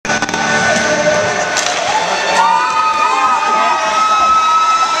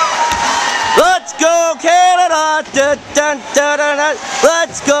dun, dun, dun, dun.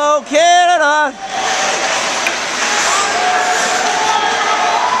 Let's go Canada!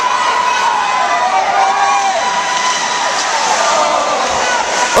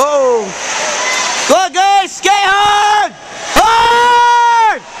 Oh! Go on, guys! Skate hard!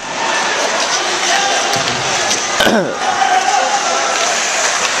 Hard!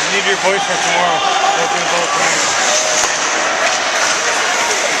 You need your voice for tomorrow.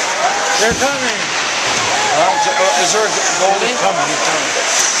 They're coming! Is there a goalie? He's coming, he's coming.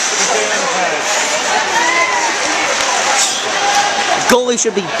 Stay on the pad. Goalie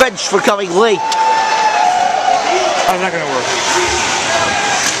should be benched for coming late. How's that gonna work?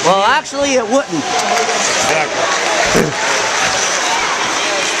 Well, actually, it wouldn't. Exactly.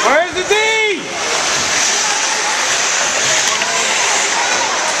 Where's the D?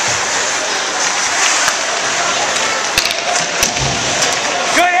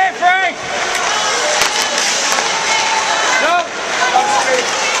 Good hit, Frank! No!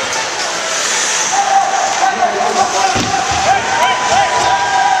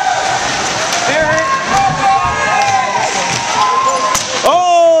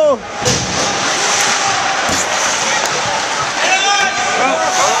 Oh!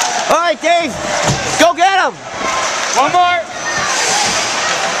 All right, Dave, go get him. One more!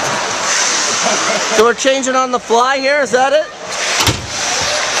 So we're changing on the fly here, is that it?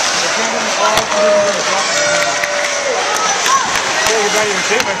 You got your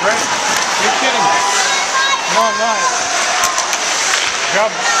statement, Brent. You're kidding. No, I'm not.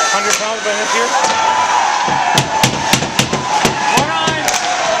 Grab 100 pounds by this here. One on.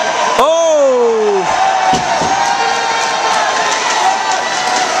 Oh!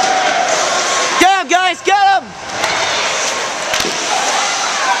 Get him, guys, get him!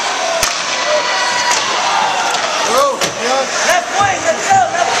 Left wing, let's go!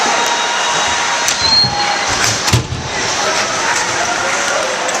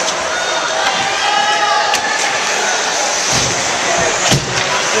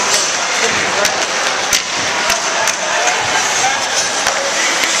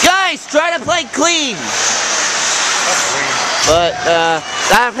 Guys, try to play clean! But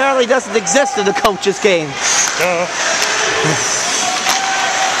that apparently doesn't exist in the coach's game. Duh.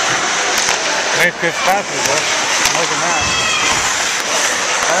 Nice good passes, though. I'm liking that.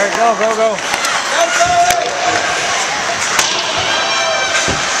 Alright, go, go, go.